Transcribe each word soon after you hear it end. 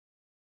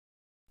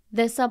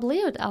The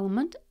sublayout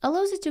element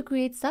allows you to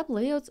create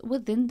sublayouts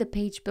within the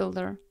page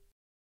builder.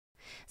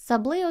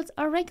 Sublayouts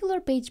are regular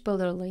page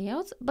builder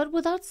layouts, but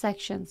without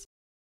sections.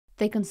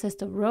 They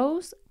consist of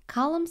rows,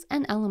 columns,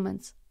 and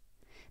elements.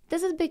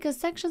 This is because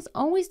sections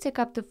always take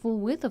up the full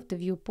width of the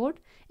viewport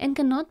and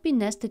cannot be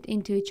nested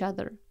into each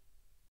other.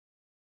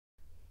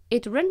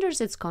 It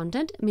renders its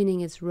content,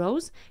 meaning its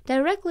rows,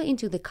 directly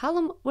into the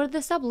column where the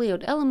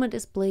sublayout element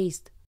is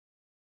placed.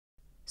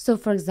 So,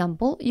 for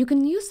example, you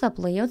can use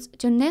sublayouts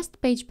to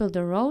nest page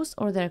builder rows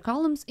or their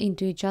columns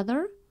into each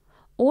other,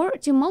 or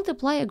to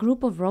multiply a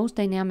group of rows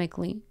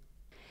dynamically.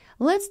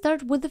 Let's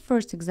start with the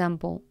first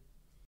example.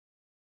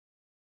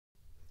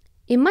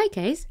 In my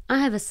case, I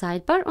have a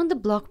sidebar on the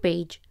blog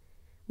page,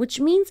 which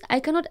means I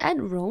cannot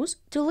add rows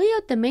to lay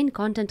out the main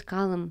content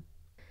column.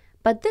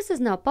 But this is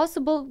now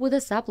possible with a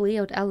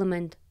sublayout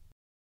element.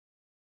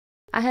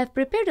 I have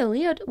prepared a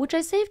layout which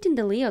I saved in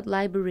the layout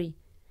library.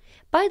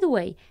 By the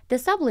way, the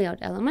sublayout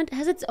element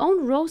has its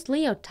own rows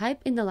layout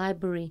type in the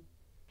library.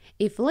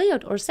 If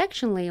layout or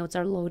section layouts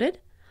are loaded,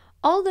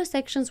 all the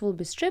sections will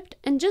be stripped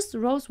and just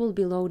rows will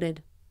be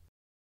loaded.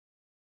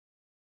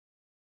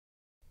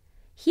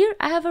 Here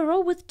I have a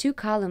row with 2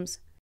 columns.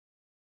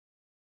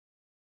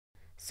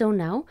 So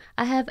now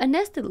I have a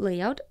nested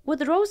layout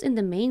with rows in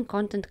the main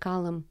content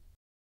column.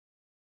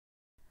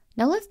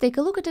 Now let's take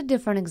a look at a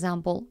different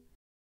example.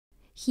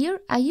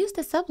 Here I used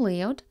a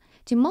sublayout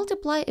to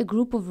multiply a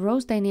group of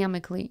rows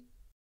dynamically.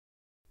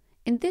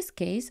 In this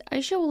case, I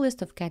show a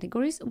list of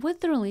categories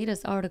with their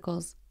latest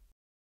articles.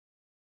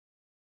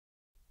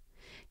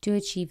 To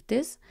achieve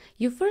this,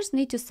 you first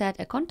need to set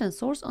a content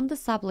source on the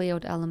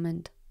sublayout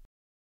element.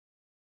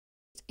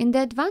 In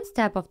the Advanced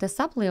tab of the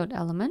sublayout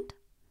element,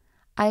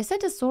 I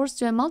set a source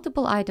to a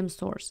multiple item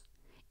source.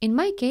 In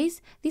my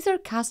case, these are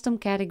custom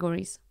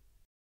categories.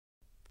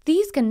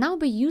 These can now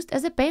be used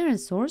as a parent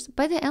source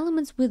by the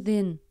elements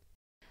within.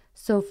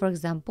 So, for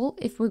example,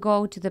 if we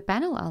go to the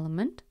panel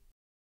element,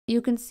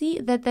 you can see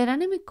that the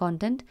dynamic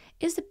content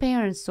is the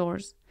parent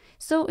source,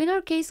 so in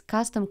our case,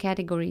 custom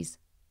categories.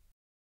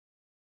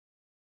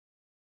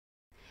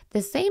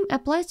 The same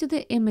applies to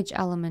the image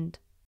element.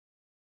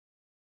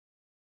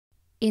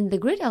 In the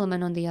grid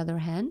element, on the other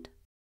hand,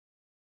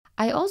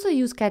 I also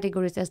use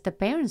categories as the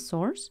parent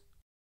source,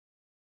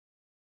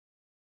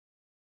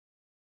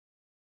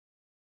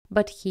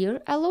 but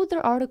here I load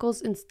their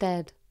articles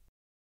instead.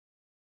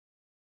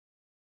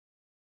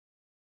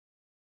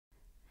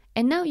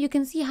 And now you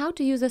can see how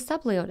to use a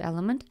sublayout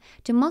element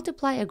to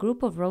multiply a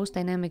group of rows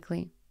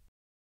dynamically.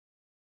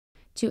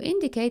 To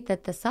indicate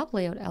that the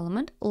sublayout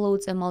element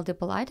loads a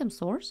multiple item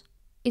source,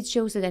 it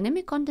shows a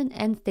dynamic content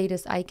and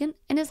status icon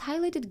and is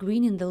highlighted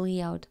green in the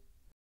layout.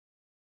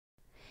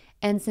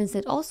 And since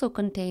it also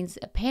contains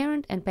a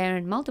parent and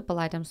parent multiple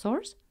item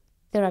source,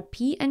 there are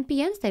P and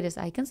PN status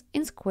icons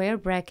in square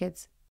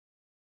brackets.